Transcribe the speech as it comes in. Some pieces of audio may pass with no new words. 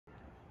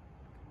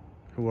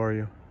Who are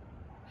you?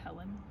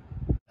 Helen.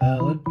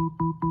 Helen.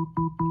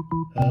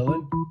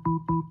 Helen.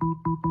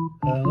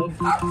 Helen.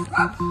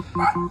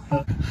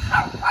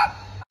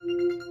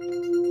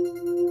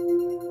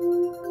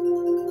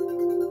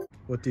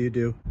 What do you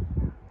do?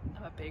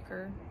 I'm a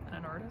baker and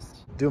an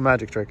artist. Do a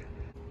magic trick.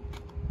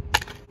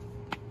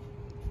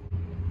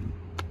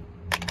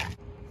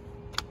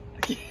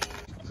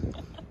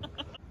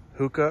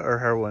 Hookah or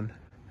heroin?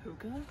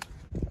 Hookah?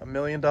 $1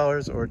 million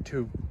or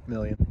 2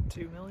 million?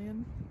 2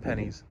 million?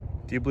 Pennies.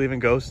 Do you believe in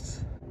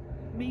ghosts?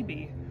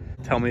 Maybe.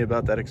 Tell me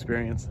about that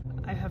experience.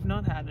 I have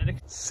not had it.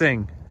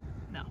 Sing.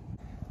 No.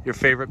 Your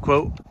favorite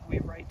quote? We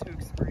write to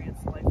experience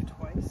life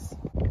twice.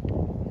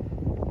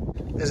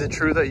 Is it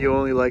true that you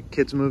only like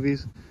kids'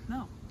 movies?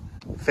 No.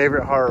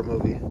 Favorite horror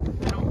movie?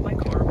 I don't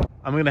like horror.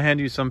 I'm gonna hand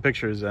you some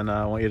pictures and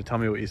I want you to tell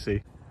me what you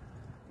see.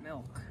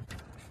 Milk.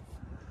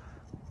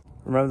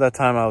 Remember that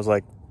time I was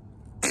like...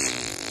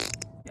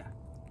 Yeah.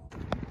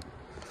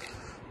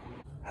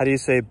 How do you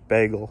say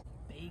bagel?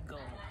 Bagel.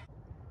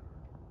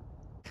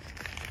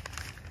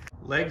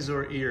 Legs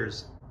or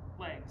ears?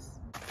 Legs.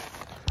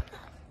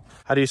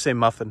 How do you say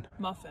muffin?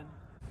 Muffin.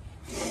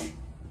 Do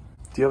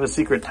you have a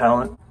secret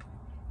talent?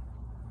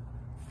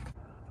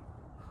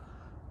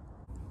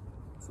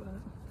 What's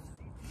that?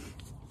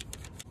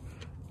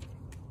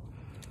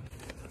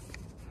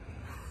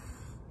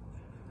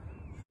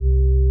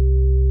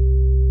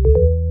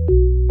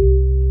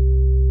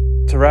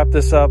 To wrap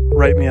this up,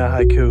 write me a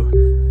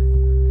haiku.